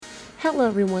Hello,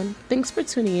 everyone. Thanks for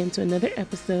tuning in to another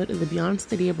episode of the Beyond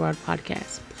Study Abroad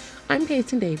podcast. I'm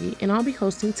Peyton Davey, and I'll be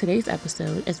hosting today's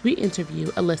episode as we interview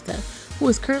Alyssa, who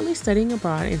is currently studying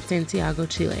abroad in Santiago,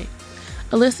 Chile.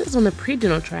 Alyssa is on the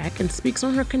pre-dental track and speaks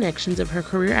on her connections of her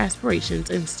career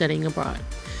aspirations in studying abroad.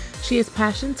 She is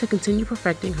passionate to continue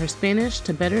perfecting her Spanish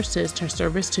to better assist her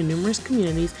service to numerous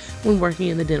communities when working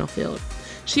in the dental field.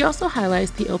 She also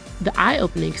highlights the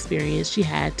eye-opening experience she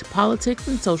had to politics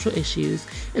and social issues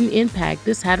and the impact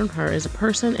this had on her as a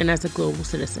person and as a global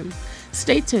citizen.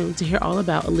 Stay tuned to hear all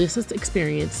about Alyssa's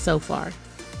experience so far.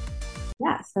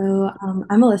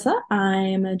 I'm Alyssa.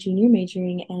 I'm a junior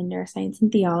majoring in neuroscience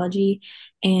and theology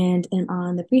and am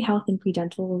on the pre-health and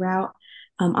pre-dental route.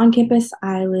 On campus,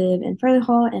 I live in Farley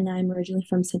Hall and I'm originally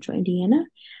from Central Indiana.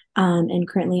 And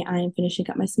currently I am finishing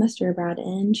up my semester abroad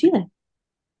in Chile.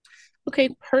 Okay,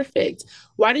 perfect.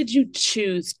 Why did you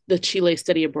choose the Chile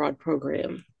Study Abroad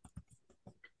program?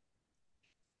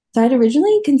 So I'd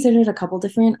originally considered a couple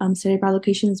different study abroad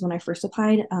locations when I first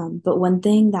applied, but one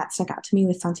thing that stuck out to me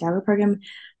with Santiago program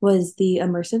was the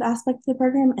immersive aspect of the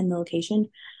program and the location.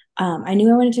 I knew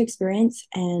I wanted to experience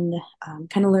and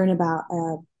kind of learn about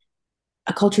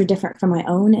a culture different from my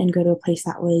own and go to a place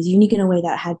that was unique in a way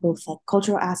that had both like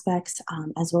cultural aspects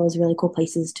as well as really cool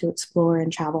places to explore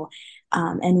and travel.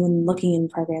 And when looking in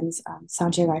programs,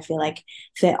 Santiago, I feel like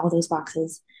fit all those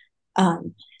boxes.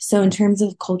 So in terms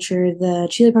of culture, the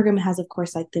Chile program has, of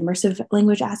course, like the immersive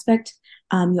language aspect.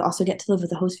 You also get to live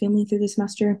with a host family through the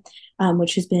semester,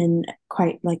 which has been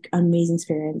quite like an amazing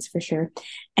experience for sure.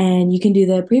 And you can do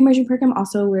the pre-immersion program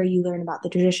also where you learn about the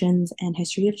traditions and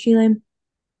history of Chile,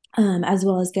 as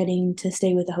well as getting to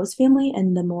stay with the host family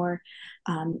in the more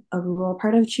a rural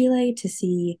part of Chile to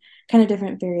see kind of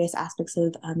different various aspects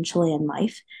of Chilean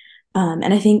life.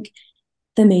 And I think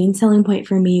the main selling point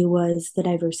for me was the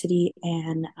diversity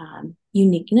and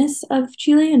uniqueness of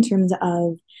Chile in terms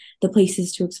of the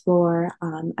places to explore.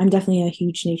 I'm definitely a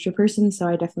huge nature person, so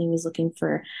I definitely was looking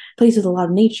for a place with a lot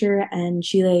of nature. And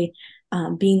Chile,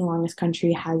 being the longest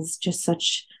country, has just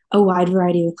such a wide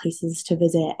variety of places to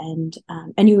visit. And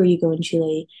anywhere you go in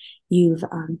Chile, you've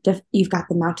got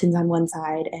the mountains on one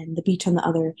side and the beach on the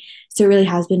other. So it really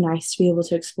has been nice to be able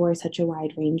to explore such a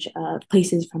wide range of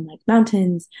places from like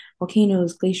mountains,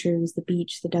 volcanoes, glaciers, the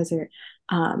beach, the desert,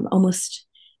 almost,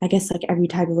 I guess, like every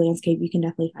type of landscape you can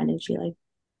definitely find in Chile.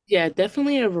 Yeah,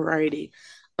 definitely a variety.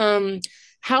 Um,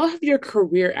 how have your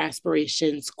career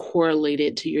aspirations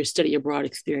correlated to your study abroad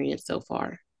experience so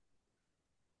far?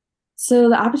 So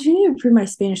the opportunity to improve my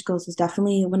Spanish skills was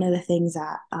definitely one of the things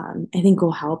that I think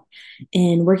will help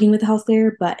in working with the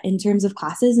healthcare. But in terms of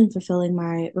classes and fulfilling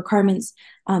my requirements,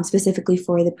 specifically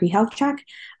for the pre-health track,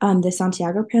 the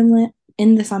Santiago program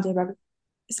in the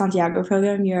Santiago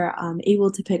program, you're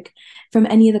able to pick from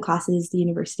any of the classes the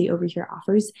university over here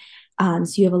offers.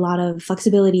 So you have a lot of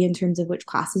flexibility in terms of which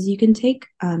classes you can take.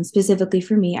 Specifically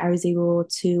for me, I was able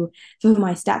to fulfill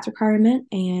my stats requirement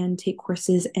and take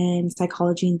courses in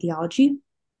psychology and theology,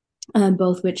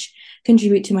 both which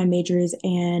contribute to my majors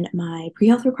and my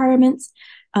pre-health requirements.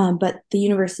 But the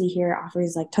university here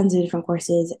offers like tons of different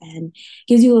courses and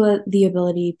gives you the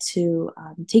ability to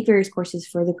take various courses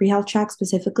for the pre-health track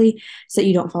specifically so that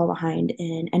you don't fall behind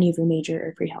in any of your major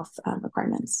or pre-health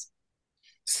requirements.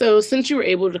 So, since you were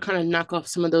able to kind of knock off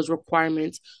some of those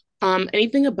requirements,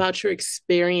 anything about your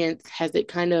experience has it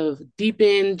kind of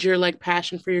deepened your like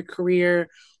passion for your career,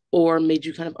 or made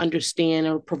you kind of understand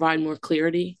or provide more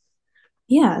clarity?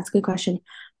 Yeah, that's a good question.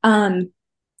 Um,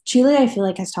 Chile, I feel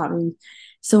like has taught me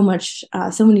so much,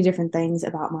 so many different things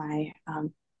about my,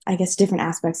 I guess, different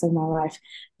aspects of my life.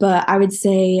 But I would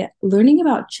say learning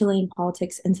about Chilean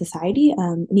politics and society,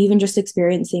 and even just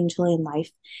experiencing Chilean life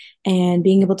and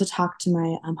being able to talk to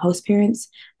my host parents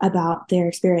about their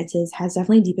experiences has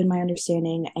definitely deepened my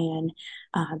understanding and,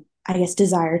 I guess,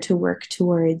 desire to work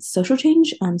towards social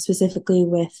change, specifically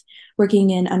with working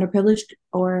in underprivileged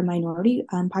or minority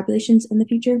populations in the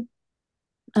future.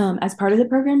 As part of the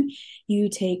program, you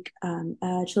take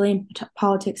a Chilean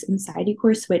politics and society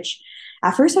course, which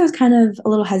at first I was kind of a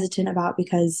little hesitant about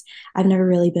because I've never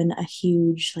really been a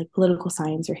huge like political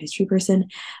science or history person.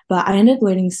 But I ended up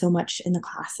learning so much in the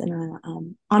class, and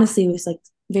honestly, it was like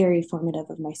very formative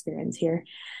of my experience here.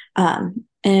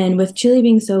 And with Chile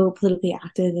being so politically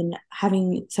active and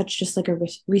having such just like a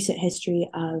recent history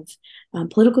of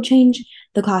political change,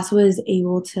 the class was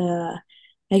able to,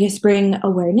 I guess, bring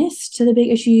awareness to the big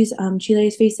issues Chile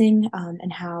is facing,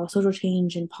 and how social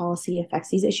change and policy affects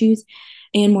these issues.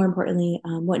 And more importantly,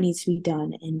 what needs to be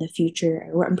done in the future,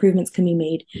 or what improvements can be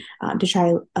made to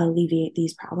try to alleviate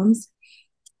these problems.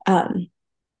 Um,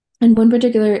 And one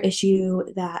particular issue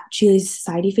that Chile's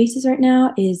society faces right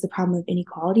now is the problem of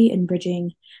inequality and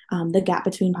bridging the gap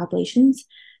between populations.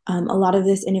 A lot of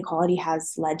this inequality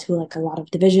has led to like a lot of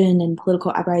division and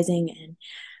political uprising and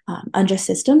unjust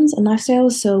systems and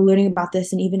lifestyles. So learning about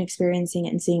this and even experiencing it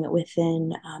and seeing it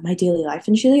within my daily life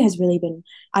in Chile has really been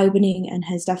eye-opening and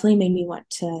has definitely made me want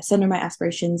to center my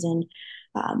aspirations and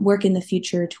work in the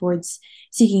future towards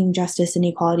seeking justice and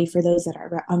equality for those that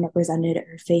are unrepresented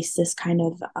or face this kind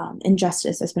of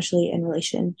injustice, especially in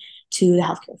relation to the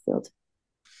healthcare field.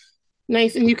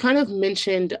 Nice. And you kind of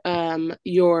mentioned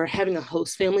your having a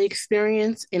host family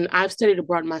experience. And I've studied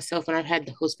abroad myself and I've had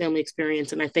the host family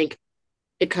experience. And I think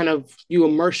it kind of, you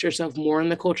immerse yourself more in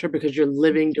the culture because you're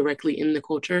living directly in the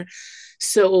culture.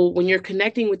 So when you're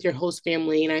connecting with your host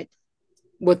family, and I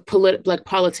with like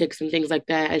politics and things like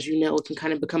that, as you know, it can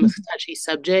kind of become a touchy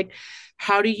subject. Yeah.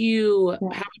 How would you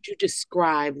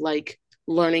describe like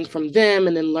learning from them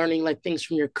and then learning like things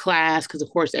from your class? Because of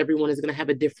course, everyone is going to have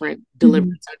a different Mm-hmm.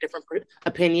 deliverance, a different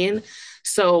opinion.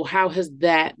 So how has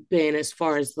that been as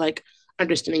far as like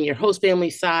understanding your host family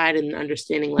side and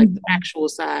understanding like the Mm-hmm. actual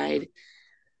side?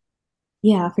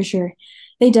 Yeah, for sure.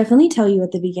 They definitely tell you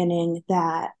at the beginning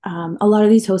that a lot of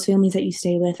these host families that you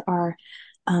stay with are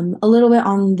a little bit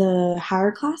on the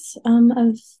higher class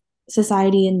of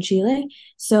society in Chile.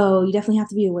 So you definitely have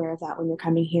to be aware of that when you're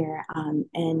coming here.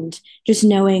 And just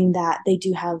knowing that they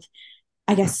do have,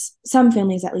 I guess, some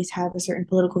families at least have a certain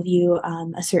political view,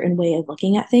 a certain way of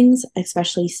looking at things,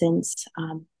 especially since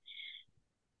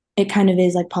it kind of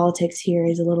is like politics here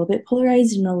is a little bit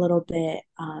polarized and a little bit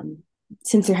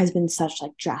since there has been such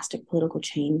like drastic political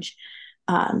change.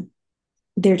 Um,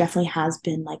 there definitely has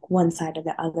been like one side or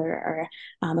the other, or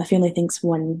a family thinks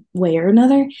one way or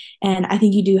another. And I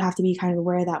think you do have to be kind of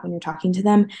aware of that when you're talking to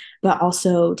them, but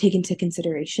also take into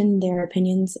consideration their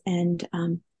opinions. And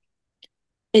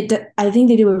I think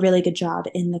they do a really good job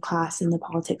in the class, in the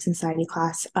politics and society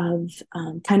class, of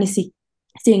kind of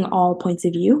seeing all points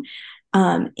of view.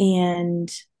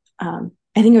 And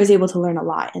I think I was able to learn a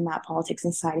lot in that politics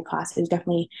and society class. It was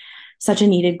definitely such a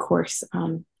needed course,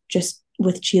 just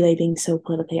with Chile being so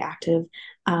politically active.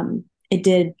 It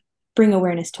did bring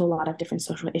awareness to a lot of different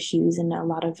social issues and a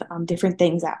lot of different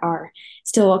things that are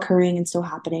still occurring and still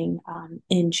happening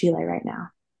in Chile right now.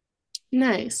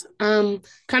 Nice. Kind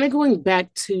of going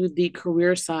back to the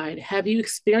career side, have you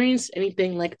experienced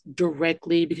anything like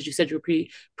directly, because you said you were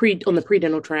pre on the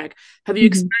pre-dental track, have you Mm-hmm.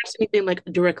 experienced anything like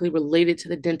directly related to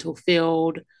the dental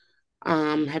field?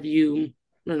 Have you,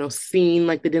 I don't know, seen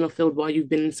like the dental field while you've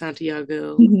been in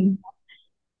Santiago? Mm-hmm.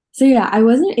 So yeah, I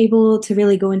wasn't able to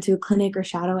really go into a clinic or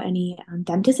shadow any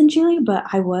dentists in Chile, but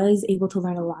I was able to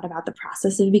learn a lot about the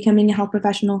process of becoming a health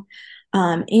professional,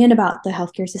 and about the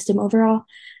healthcare system overall.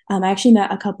 I actually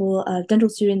met a couple of dental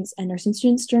students and nursing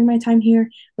students during my time here,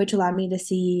 which allowed me to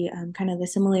see kind of the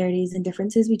similarities and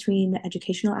differences between the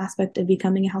educational aspect of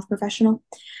becoming a health professional.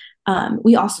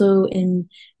 We also, in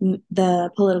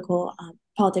the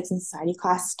politics and society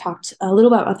class, talked a little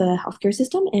bit about the healthcare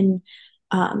system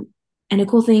um, and a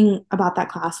cool thing about that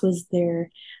class was there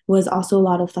was also a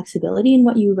lot of flexibility in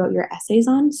what you wrote your essays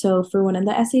on. So for one of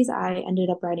the essays, I ended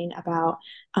up writing about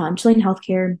Chilean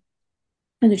healthcare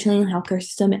and the Chilean healthcare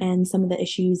system and some of the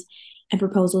issues and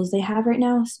proposals they have right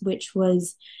now, which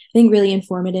was, I think, really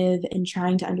informative in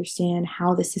trying to understand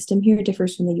how the system here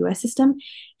differs from the US system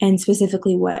and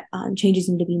specifically what changes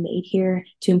need to be made here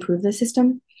to improve the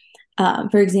system.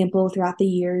 For example, throughout the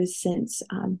years since,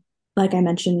 like I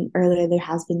mentioned earlier, there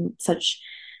has been such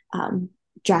um,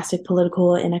 drastic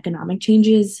political and economic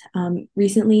changes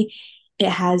recently. It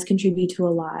has contributed to a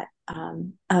lot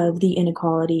of the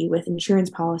inequality with insurance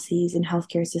policies and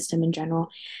healthcare system in general.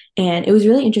 And it was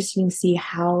really interesting to see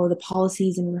how the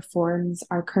policies and reforms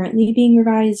are currently being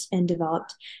revised and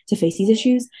developed to face these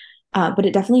issues. But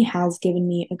it definitely has given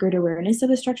me a greater awareness of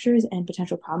the structures and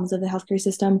potential problems of the healthcare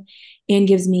system and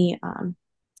gives me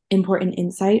important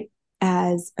insight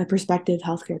as a prospective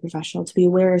healthcare professional to be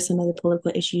aware of some of the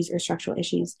political issues or structural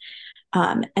issues.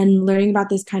 And learning about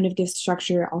this kind of gives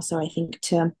structure also, I think,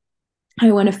 to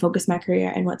I want to focus my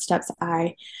career and what steps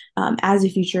I, as a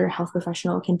future health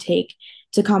professional, can take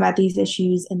to combat these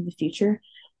issues in the future.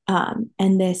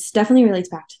 And this definitely relates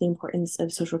back to the importance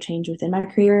of social change within my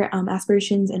career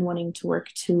aspirations and wanting to work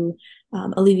to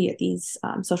alleviate these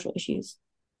social issues.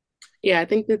 Yeah, I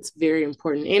think that's very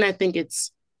important. And I think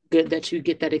it's good that you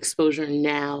get that exposure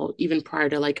now, even prior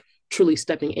to like truly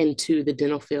stepping into the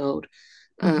dental field.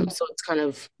 Mhm. So it's kind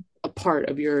of a part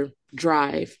of your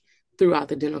drive throughout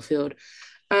the dental field.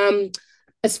 Um,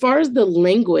 as far as the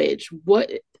language,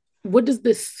 what what does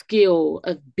this skill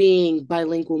of being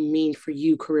bilingual mean for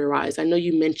you career wise? I know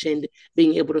you mentioned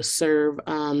being able to serve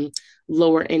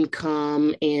lower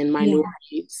income and Yeah.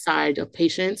 minority side of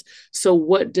patients. So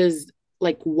what does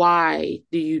like why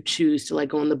do you choose to like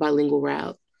go on the bilingual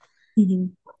route? hmm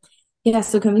Yeah,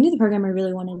 so coming to the program, I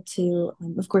really wanted to,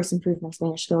 of course, improve my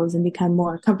Spanish skills and become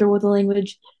more comfortable with the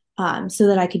language, so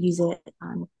that I could use it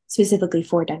specifically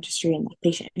for dentistry and like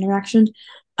patient interaction.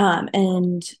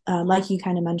 And like you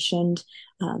kind of mentioned,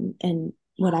 and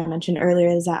what I mentioned earlier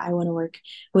is that I want to work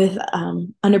with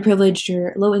underprivileged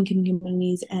or low income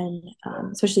communities, and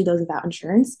especially those without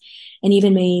insurance, and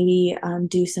even maybe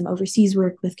do some overseas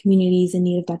work with communities in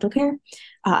need of dental care.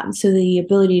 So the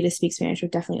ability to speak Spanish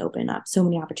would definitely open up so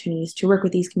many opportunities to work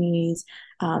with these communities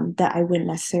that I wouldn't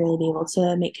necessarily be able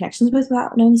to make connections with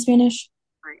without knowing Spanish.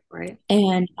 Right, right.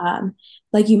 And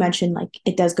like you mentioned, like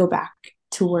it does go back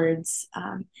towards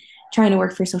trying to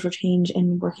work for social change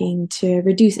and working to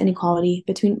reduce inequality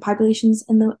between populations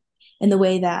in the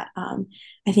way that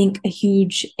I think a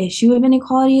huge issue of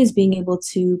inequality is being able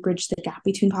to bridge the gap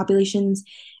between populations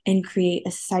and create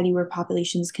a society where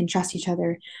populations can trust each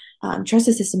other, trust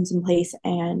the systems in place,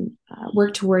 and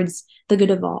work towards the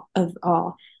good of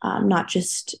all, not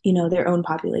just their own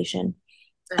population.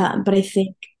 Exactly. But I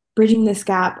think bridging this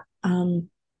gap,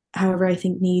 however, I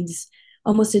think needs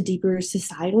almost a deeper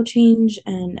societal change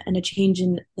and a change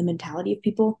in the mentality of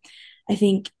people. I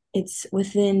think it's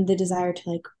within the desire to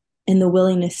like and the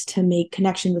willingness to make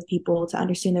connection with people, to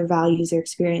understand their values, their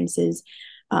experiences,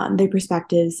 their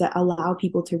perspectives that allow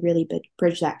people to really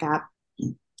bridge that gap.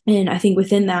 And I think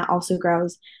within that also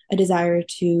grows a desire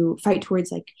to fight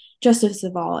towards like justice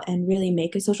of all and really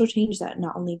make a social change that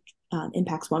not only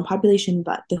impacts one population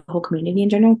but the whole community in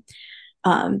general.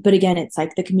 But again, it's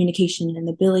like the communication and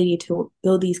the ability to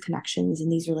build these connections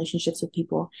and these relationships with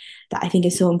people that I think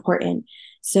is so important.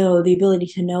 So the ability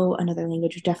to know another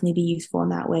language would definitely be useful in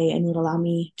that way and would allow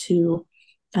me to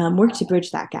work to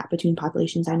bridge that gap between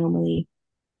populations I normally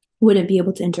wouldn't be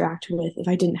able to interact with if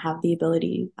I didn't have the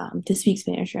ability to speak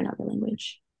Spanish or another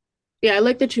language. Yeah, I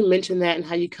like that you mentioned that and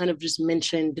how you kind of just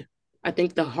mentioned, I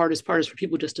think the hardest part is for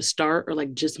people just to start or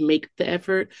like just make the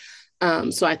effort.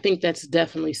 So I think that's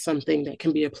definitely something that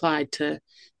can be applied to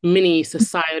many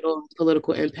societal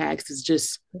political impacts is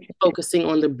just focusing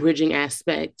on the bridging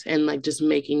aspect and like just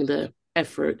making the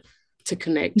effort to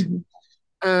connect.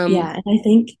 Mm-hmm. Um, Yeah, and I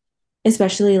think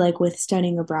especially like with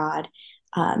studying abroad,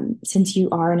 since you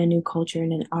are in a new culture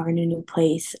and are in a new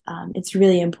place, it's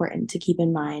really important to keep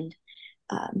in mind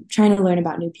trying to learn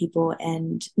about new people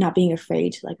and not being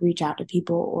afraid to like reach out to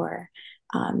people or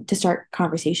to start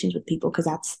conversations with people because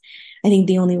that's I think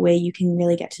the only way you can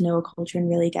really get to know a culture and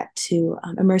really get to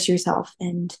immerse yourself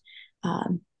and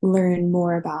learn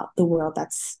more about the world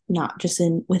that's not just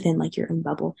in within like your own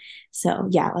bubble. So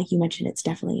yeah, like you mentioned, it's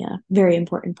definitely a very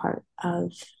important part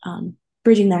of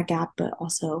bridging that gap, but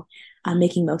also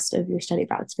making most of your study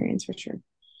abroad experience for sure.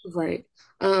 right.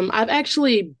 I've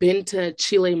actually been to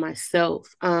Chile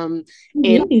myself. And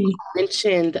Really?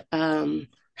 mentioned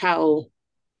how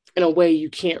in a way you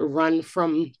can't run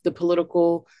from the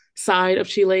political side of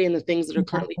Chile and the things that are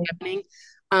currently Exactly.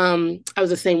 happening. I was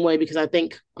the same way because I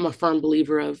think I'm a firm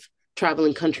believer of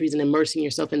traveling countries and immersing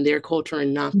yourself in their culture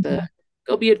and not the Mhm.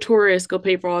 go be a tourist, go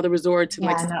pay for all the resorts and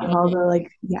like Yeah, stay not on all the the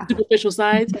like, yeah. superficial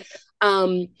sides.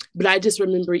 But I just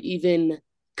remember even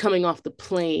coming off the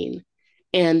plane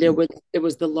and there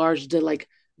was the large like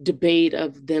debate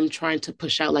of them trying to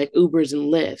push out like Ubers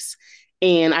and Lyfts.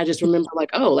 And I just remember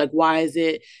like, oh, like why is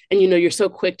it? And you're so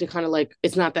quick to kind of like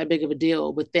it's not that big of a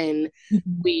deal. But then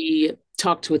Mhm. we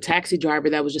talked to a taxi driver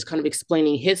that was just kind of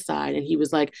explaining his side, and he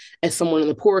was like, as someone in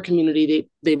the poor community,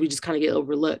 they would just kind of get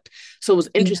overlooked. So it was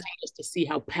Yeah, interesting just to see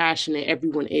how passionate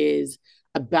everyone is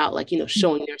about like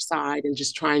showing their side and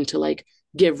just trying to like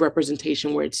give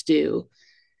representation where it's due.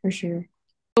 for sure.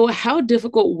 So how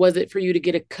difficult was it for you to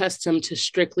get accustomed to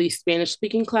strictly Spanish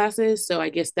speaking classes? So I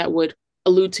guess that would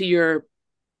allude to your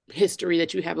history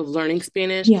that you have of learning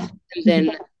Spanish Yeah. and Mhm.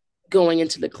 then going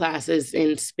into the classes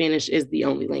in Spanish is the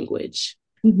only language.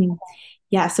 Mhm.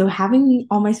 Yeah, so having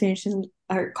all my Spanish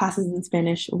or classes in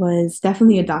Spanish was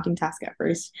definitely a daunting task at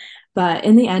first, but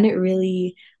in the end, it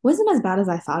really wasn't as bad as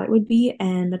I thought it would be.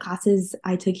 And the classes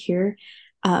I took here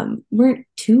weren't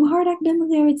too hard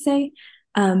academically, I would say.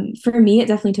 For me, it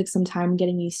definitely took some time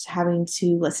getting used to having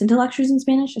to listen to lectures in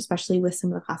Spanish, especially with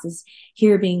some of the classes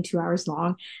here being 2 hours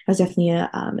long. That was definitely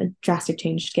a drastic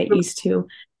change to get used to.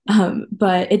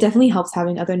 But it definitely helps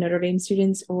having other Notre Dame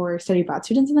students or study abroad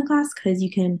students in the class because you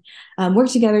can work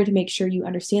together to make sure you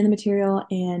understand the material,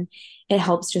 and it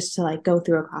helps just to like go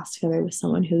through a class together with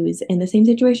someone who's in the same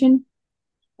situation.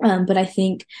 But I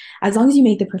think as long as you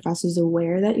make the professors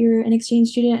aware that you're an exchange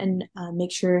student and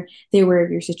make sure they're aware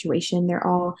of your situation, they're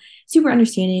all super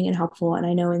understanding and helpful. And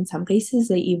I know in some places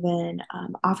they even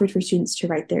offered for students to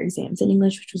write their exams in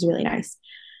English, which was really nice.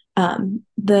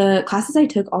 The classes I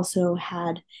took also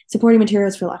had supporting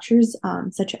materials for lectures,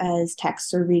 such as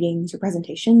texts or readings or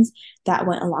presentations that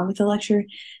went along with the lecture.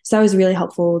 So that was really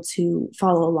helpful to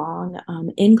follow along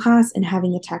in class, and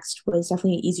having the text was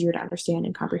definitely easier to understand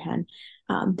and comprehend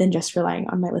than just relying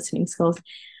on my listening skills.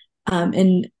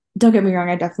 And don't get me wrong,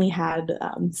 I definitely had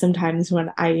some times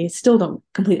when I still don't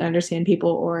completely understand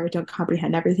people or don't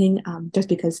comprehend everything, just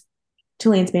because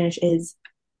Chilean Spanish is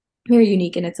very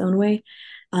unique in its own way.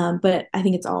 But I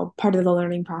think it's all part of the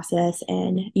learning process,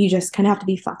 and you just kind of have to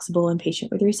be flexible and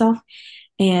patient with yourself.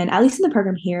 And at least in the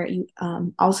program here, you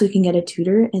also can get a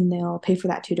tutor, and they'll pay for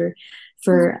that tutor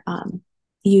for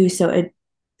you. So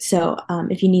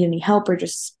if you need any help or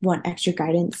just want extra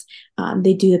guidance,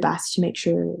 they do the best to make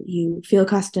sure you feel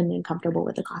accustomed and comfortable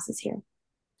with the classes here.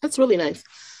 That's really nice.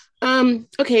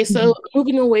 Okay, so Mhm.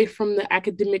 moving away from the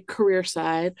academic career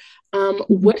side, Mhm.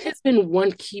 what has been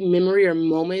one key memory or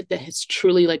moment that has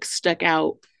truly like stuck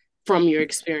out from your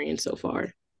experience so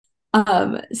far?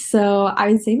 So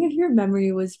I would say my favorite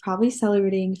memory was probably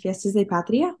celebrating Fiestas de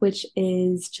Patria, which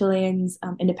is Chileans'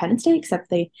 Independence Day, except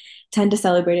they tend to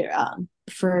celebrate it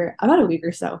for about a week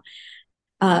or so.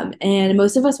 And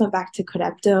most of us went back to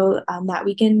Corepto that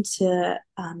weekend to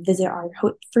visit our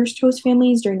first host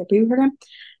families during the pre program.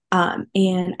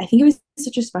 And I think it was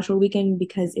such a special weekend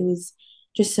because it was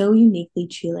just so uniquely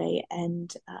Chile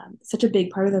and such a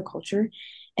big part of their culture.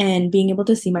 And being able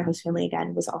to see my host family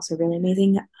again was also really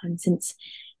amazing, since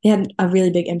they had a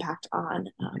really big impact on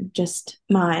just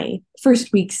my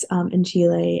first weeks in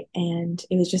Chile. And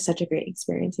it was just such a great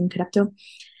experience in Corepto.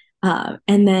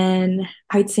 And then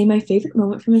I'd say my favorite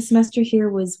moment from the semester here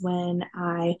was when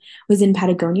I was in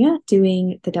Patagonia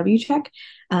doing the W Trek,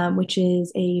 which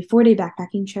is a 4-day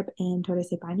backpacking trip in Torres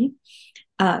de Paine.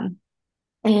 Um,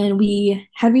 and we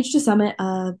had reached a summit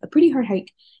of a pretty hard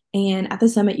hike. And at the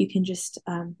summit, you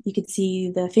could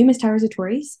see the famous Towers of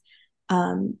Torres.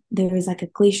 There was like a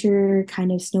glacier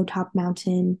kind of snow-topped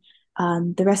mountain,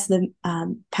 the rest of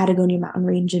the Patagonia mountain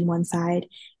range in one side,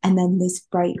 and then this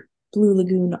bright blue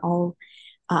lagoon all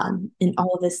in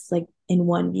all of this like in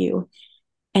one view.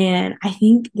 And I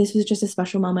think this was just a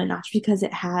special moment, not just because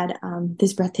it had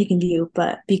this breathtaking view,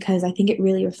 but because I think it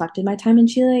really reflected my time in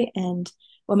Chile and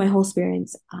what my whole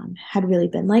experience had really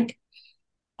been like.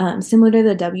 Similar to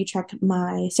the W Trek,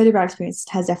 my study abroad experience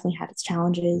has definitely had its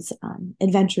challenges,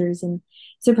 adventures, and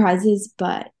surprises.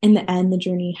 But in the end, the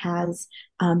journey has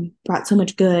brought so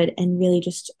much good and really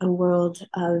just a world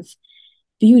of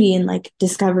beauty and like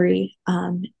discovery.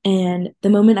 And the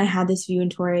moment I had this view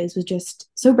in Torres was just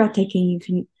so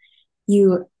breathtaking.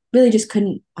 You really just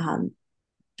couldn't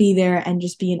be there and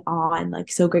just be in awe and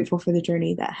like so grateful for the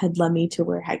journey that had led me to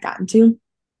where I had gotten to.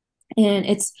 And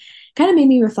it's kind of made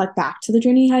me reflect back to the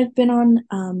journey I've been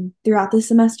on throughout this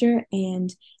semester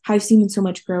and how I've seen so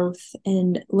much growth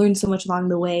and learned so much along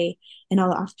the way and all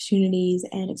the opportunities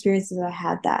and experiences that I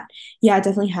had that, yeah, it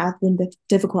definitely have been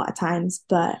difficult at times,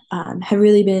 but have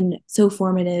really been so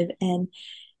formative and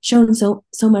shown so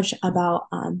much about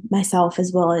myself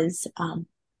as well as,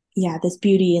 yeah, this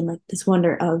beauty and like this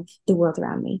wonder of the world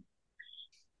around me.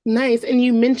 Nice. And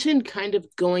you mentioned kind of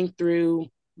going through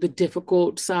the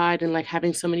difficult side and like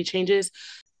having so many changes.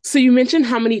 So you mentioned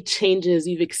how many changes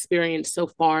you've experienced so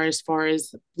far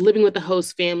as living with the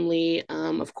host family,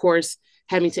 of course,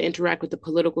 having to interact with the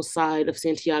political side of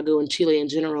Santiago and Chile in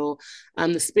general,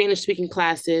 the Spanish speaking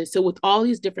classes. So with all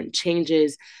these different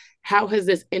changes, how has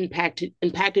this impacted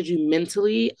you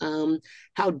mentally?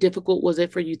 How difficult was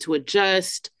it for you to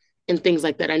adjust and things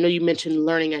like that? I know you mentioned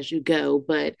learning as you go,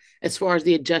 but as far as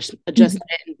the adjustment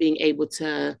and being able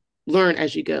to learn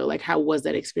as you go, like how was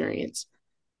that experience?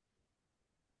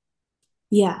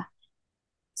 Yeah.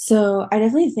 So I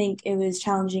definitely think it was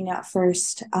challenging at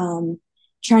first,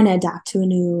 trying to adapt to a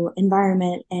new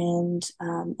environment and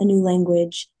a new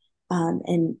language,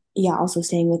 and yeah, also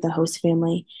staying with the host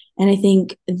family. And I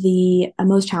think the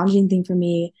most challenging thing for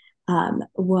me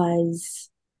was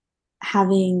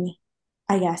having,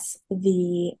 I guess,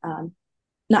 the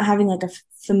not having like a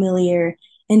familiar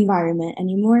environment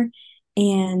anymore.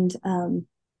 And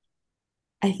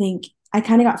I think I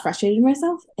kind of got frustrated with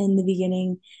myself in the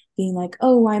beginning, being like,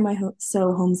 oh, why am I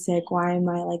so homesick? Why am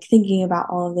I like thinking about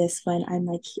all of this when I'm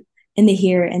like in the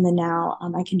here and the now?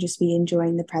 I can just be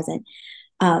enjoying the present.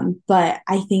 But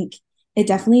I think it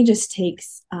definitely just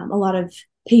takes a lot of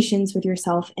patience with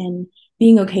yourself and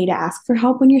being okay to ask for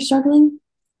help when you're struggling.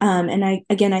 And I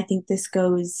think this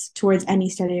goes towards any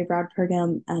study abroad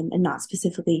program, and not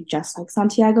specifically just like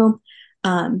Santiago.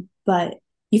 But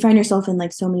you find yourself in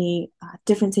like so many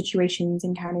different situations,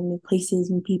 encountering new places,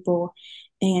 new people,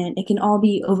 and it can all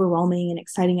be overwhelming and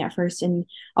exciting at first, and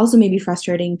also maybe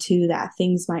frustrating too that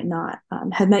things might not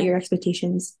have met your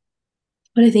expectations.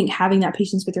 But I think having that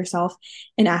patience with yourself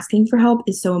and asking for help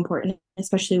is so important,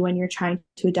 especially when you're trying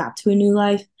to adapt to a new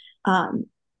life,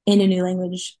 in a new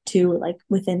language to like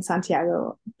within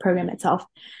Santiago program itself.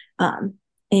 Um,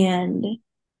 and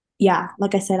yeah,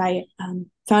 like I said, I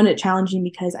found it challenging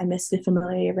because I missed the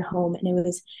familiarity of a home, and it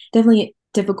was definitely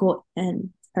difficult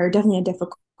or definitely a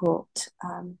difficult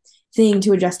thing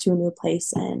to adjust to a new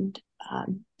place and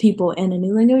people in a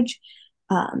new language.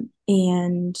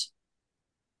 And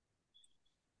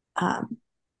um,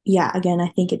 yeah, again, I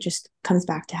think it just comes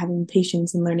back to having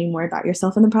patience and learning more about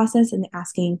yourself in the process and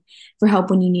asking for help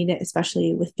when you need it,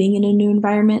 especially with being in a new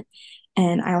environment.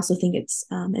 And I also think it's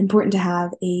important to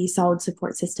have a solid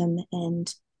support system,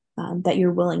 and that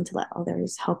you're willing to let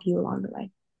others help you along the way.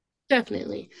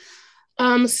 Definitely.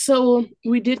 So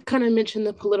we did kind of mention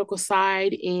the political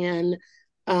side and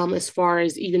as far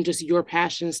as even just your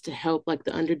passions to help like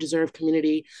the underdeserved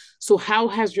community. So how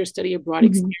has your study abroad Mm-hmm.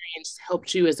 experience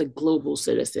helped you as a global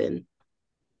citizen?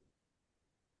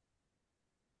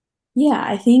 Yeah,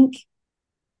 I think,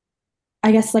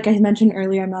 I guess, like I mentioned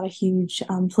earlier, I'm not a huge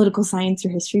political science or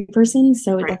history person,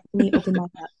 so it Right. definitely opened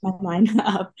my mind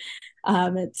up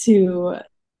to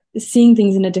seeing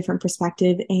things in a different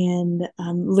perspective, and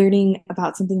learning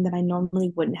about something that I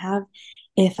normally wouldn't have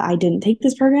if I didn't take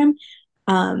this program.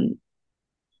 Um,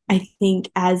 I think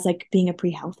as like being a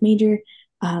pre-health major,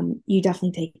 you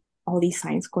definitely take all these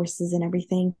science courses and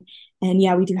everything. And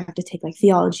yeah, we do have to take like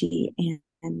theology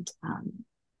and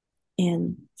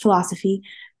philosophy,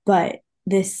 but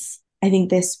I think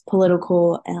this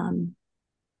political,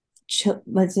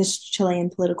 this Chilean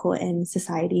political and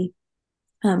society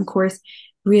course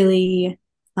really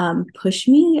pushed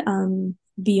me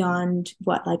beyond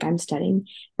what like I'm studying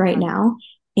right now.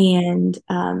 And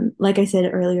like I said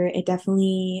earlier, it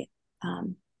definitely,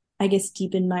 um, I guess,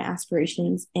 deepened my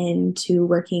aspirations into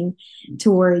working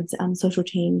towards social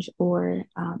change, or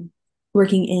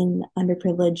working in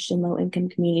underprivileged and low income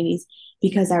communities,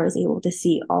 because I was able to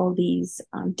see all these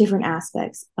different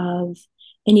aspects of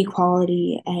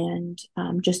inequality, and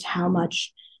just how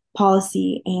much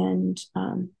policy and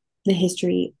the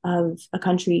history of a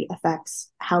country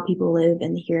affects how people live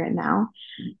in the here and now.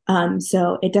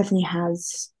 So it definitely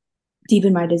has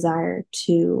deepened my desire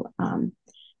to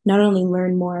not only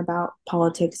learn more about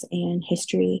politics and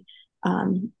history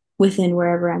within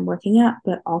wherever I'm working at,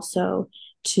 but also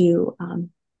to,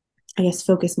 I guess,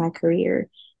 focus my career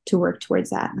to work towards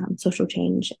that social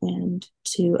change, and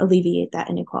to alleviate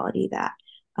that inequality that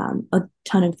a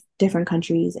ton of different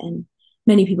countries and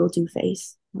many people do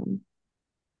face.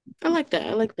 I like that.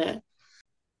 I like that.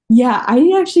 Yeah,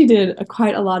 I actually did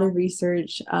quite a lot of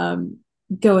research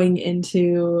going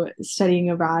into studying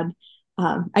abroad,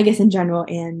 I guess in general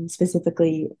and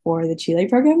specifically for the Chile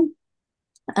program.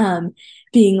 Um,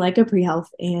 Being like a pre-health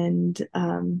and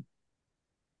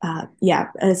yeah,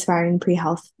 aspiring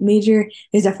pre-health major,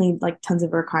 there's definitely like tons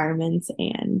of requirements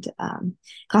and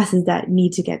classes that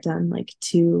need to get done like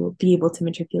to be able to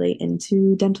matriculate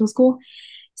into dental school.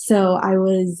 So I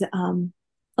was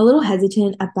a little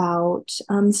hesitant about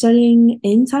studying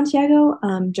in Santiago,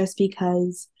 just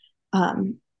because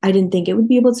I didn't think it would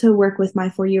be able to work with my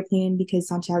 4 year plan, because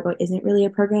Santiago isn't really a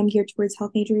program geared towards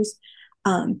health majors.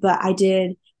 But I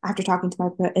did, after talking to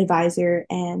my advisor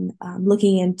and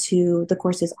looking into the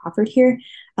courses offered here,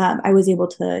 I was able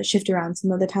to shift around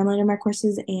some of the timeline of my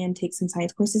courses and take some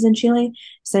science courses in Chile,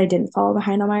 so I didn't fall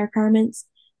behind on my requirements.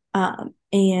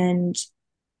 And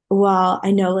while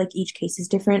I know like each case is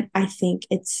different, I think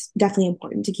it's definitely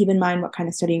important to keep in mind what kind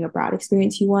of studying abroad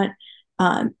experience you want,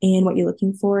 and what you're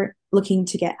looking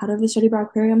to get out of the study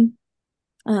abroad program.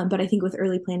 But I think with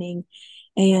early planning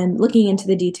and looking into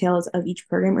the details of each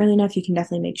program early enough, you can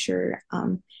definitely make sure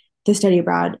the study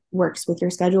abroad works with your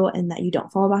schedule and that you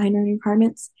don't fall behind on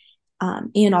requirements.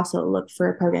 And also look for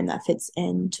a program that fits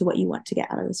into what you want to get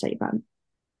out of the study abroad.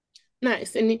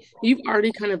 Nice. And you've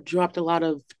already kind of dropped a lot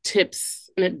of tips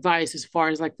and advice as far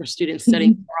as like for students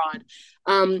studying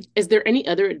abroad. Is there any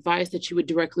other advice that you would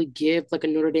directly give like a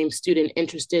Notre Dame student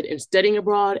interested in studying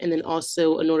abroad, and then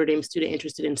also a Notre Dame student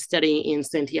interested in studying in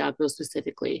Santiago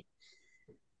specifically?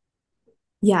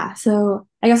 Yeah, so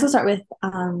I guess I'll start with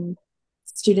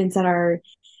students that are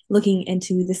looking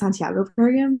into the Santiago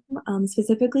program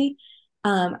specifically.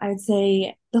 I would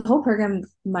say the whole program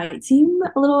might seem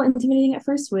a little intimidating at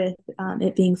first with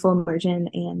it being full immersion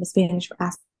and the Spanish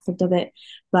aspect of it.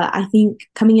 But I think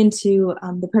coming into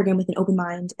the program with an open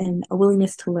mind and a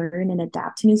willingness to learn and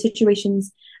adapt to new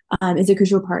situations is a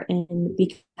crucial part in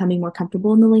becoming more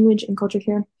comfortable in the language and culture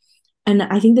here. And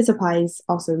I think this applies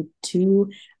also to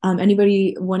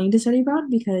anybody wanting to study abroad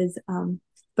because,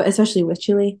 but especially with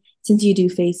Chile, since you do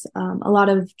face a lot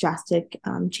of drastic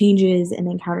changes and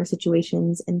encounter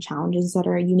situations and challenges that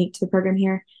are unique to the program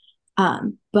here.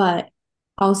 But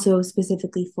also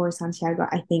specifically for Santiago,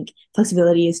 I think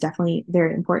flexibility is definitely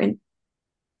very important.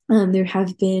 There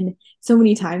have been so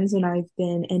many times when I've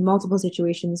been in multiple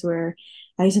situations where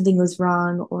something goes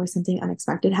wrong or something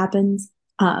unexpected happens.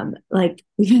 Like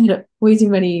we've had way too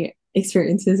many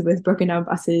experiences with broken down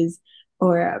buses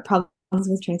or problems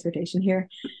with transportation here.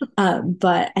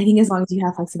 But I think as long as you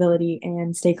have flexibility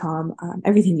and stay calm,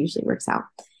 everything usually works out.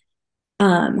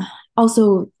 Um,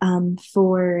 Also,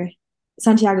 for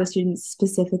Santiago students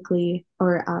specifically,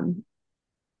 or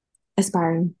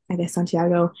aspiring, I guess,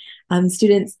 Santiago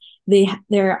students,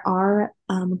 there are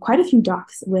quite a few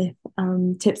docs with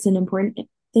tips and important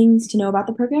things to know about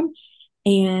the program.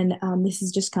 And this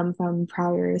has just come from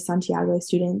prior Santiago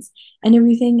students and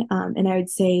everything. And I would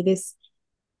say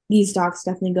these docs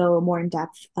definitely go more in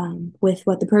depth with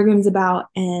what the program is about.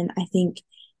 And I think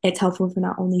it's helpful for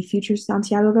not only future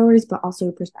Santiago goers, but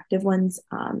also prospective ones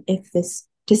if this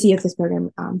to see if this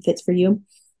program fits for you.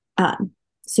 Um,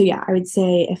 so yeah, I would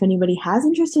say if anybody has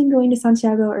interest in going to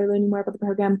Santiago or learning more about the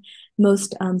program,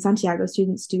 most Santiago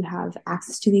students do have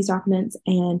access to these documents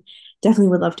and definitely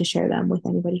would love to share them with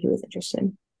anybody who is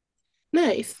interested.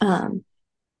 Nice. Um,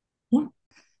 yeah.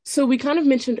 So we kind of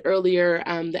mentioned earlier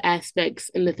the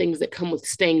aspects and the things that come with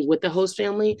staying with the host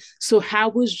family. So how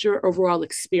was your overall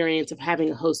experience of having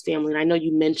a host family? And I know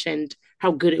you mentioned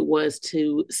how good it was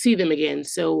to see them again.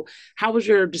 So how was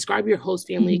describe your host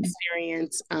family Mhm.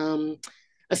 experience,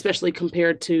 especially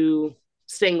compared to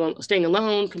staying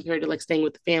alone, compared to like staying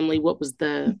with the family? What was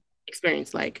the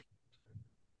experience like?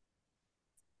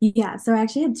 Yeah, so I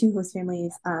actually had two host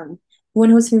families.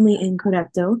 One host family in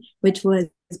Correcto, which was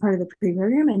part of the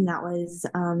pre-program, and that was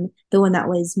the one that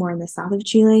was more in the south of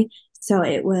Chile. So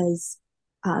it was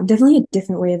definitely a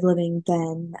different way of living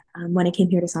than when I came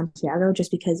here to Santiago,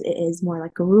 just because it is more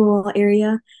like a rural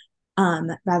area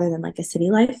rather than like a city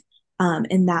life.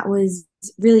 And that was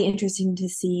really interesting to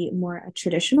see more a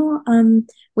traditional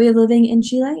way of living in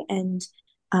Chile. And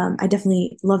I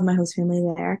definitely love my host family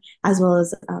there, as well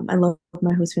as I love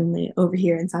my host family over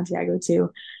here in Santiago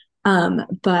too.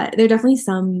 But there are definitely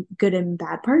some good and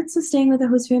bad parts of staying with a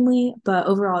host family. But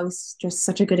overall, it was just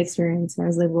such a good experience. And I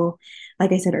was able,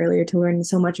 like I said earlier, to learn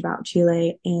so much about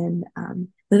Chile and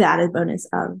with the added bonus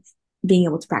of being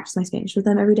able to practice my Spanish with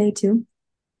them every day too.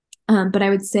 But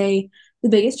I would say the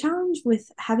biggest challenge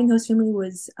with having host family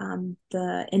was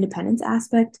the independence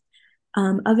aspect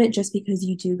of it, just because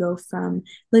you do go from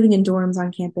living in dorms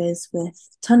on campus with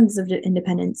tons of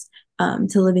independence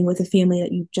to living with a family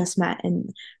that you've just met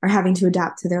and are having to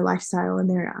adapt to their lifestyle and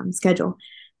their schedule.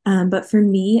 But for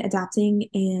me, adapting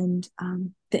and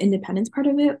the independence part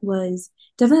of it was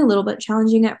definitely a little bit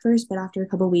challenging at first, but after a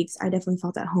couple of weeks, I definitely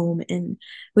felt at home and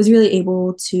was really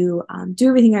able to do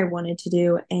everything I wanted to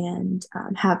do and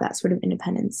have that sort of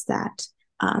independence that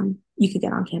you could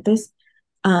get on campus.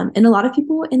 And a lot of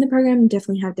people in the program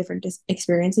definitely have different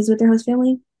experiences with their host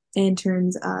family in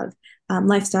terms of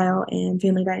lifestyle and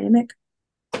family dynamic.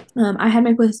 I had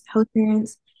my host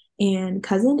parents and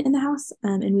cousin in the house,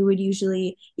 and we would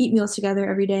usually eat meals together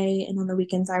every day. And on the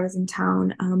weekends I was in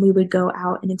town, we would go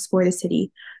out and explore the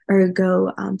city or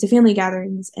go to family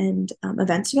gatherings and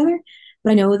events together.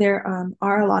 But I know there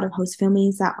are a lot of host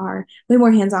families that are way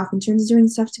more hands off in terms of doing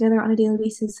stuff together on a daily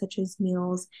basis, such as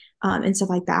meals and stuff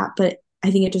like that. But I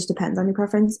think it just depends on your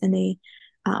preference, and they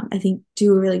I think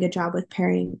do a really good job with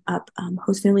pairing up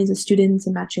host families with students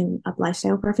and matching up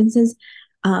lifestyle preferences.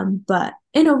 But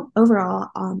overall,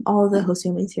 all of the host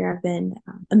families here have been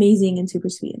amazing and super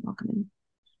sweet and welcoming.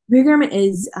 The program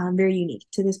is very unique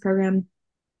to this program,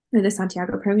 or the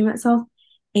Santiago program itself.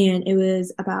 And it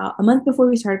was about a month before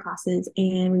we started classes,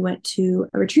 and we went to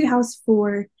a retreat house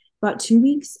for about 2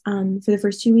 weeks. For the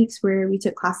first 2 weeks, where we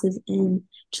took classes in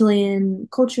Chilean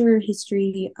culture,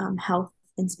 history, health,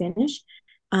 and Spanish.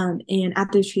 And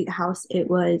at the retreat house, it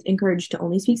was encouraged to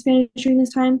only speak Spanish during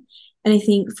this time. And I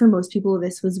think for most people,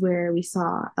 this was where we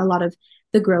saw a lot of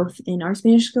the growth in our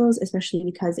Spanish skills, especially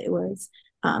because it was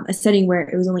a setting where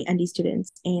it was only ND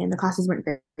students and the classes weren't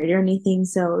graded or anything.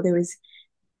 So there was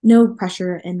no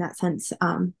pressure in that sense.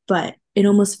 But it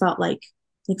almost felt like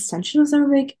an extension of summer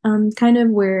break, kind of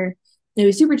where it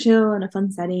was super chill and a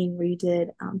fun setting where you did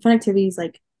fun activities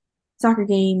like soccer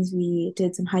games. We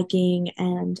did some hiking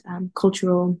and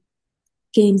cultural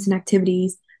games and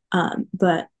activities,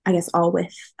 but I guess all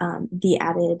with the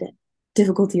added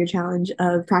difficulty or challenge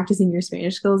of practicing your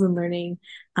Spanish skills and learning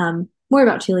more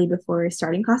about Chile before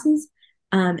starting classes.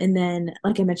 And then,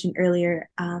 like I mentioned earlier,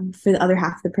 for the other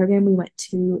half of the program, we went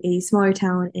to a smaller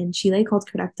town in Chile called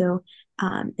Correcto,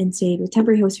 and stayed with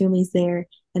temporary host families there.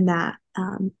 And that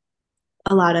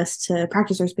allowed us to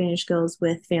practice our Spanish skills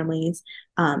with families,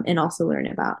 and also learn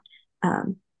about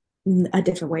um, a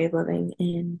different way of living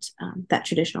and that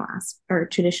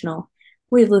traditional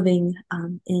way of living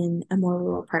in a more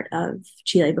rural part of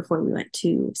Chile before we went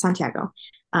to Santiago.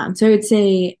 So I would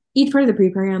say each part of the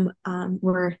pre-program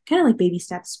were kind of like baby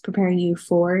steps preparing you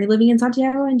for living in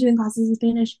Santiago and doing classes in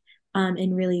Spanish,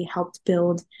 and really helped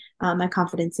build my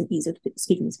confidence and ease of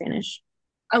speaking Spanish.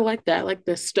 I like that. I like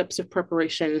the steps of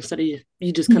preparation instead of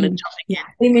you just kind of jumping Yeah,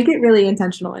 in. they make it really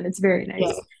intentional and it's very Yeah,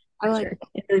 nice I for like sure.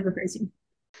 It really prepares you.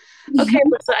 Okay,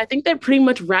 so I think that pretty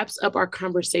much wraps up our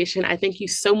conversation. I thank you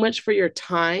so much for your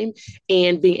time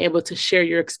and being able to share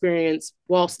your experience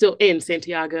while still in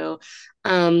Santiago.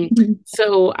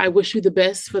 So I wish you the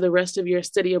best for the rest of your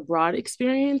study abroad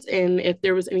experience. And if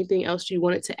there was anything else you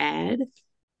wanted to add.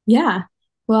 Yeah.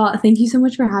 Well, thank you so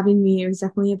much for having me. It was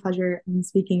definitely a pleasure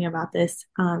speaking about this.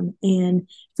 And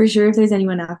for sure, if there's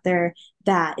anyone out there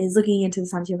that is looking into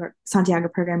the Santiago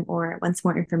program or wants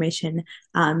more information,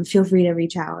 feel free to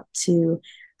reach out to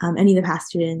any of the past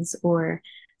students or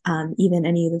even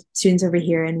any of the students over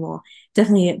here, and we'll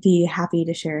definitely be happy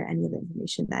to share any of the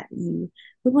information that you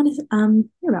would want to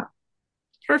hear about.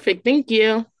 Perfect. Thank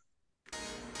you.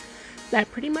 That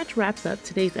pretty much wraps up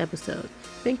today's episode.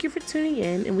 Thank you for tuning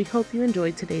in, and we hope you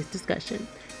enjoyed today's discussion.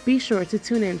 Be sure to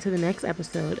tune in to the next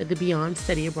episode of the Beyond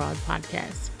Study Abroad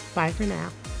podcast. Bye for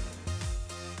now.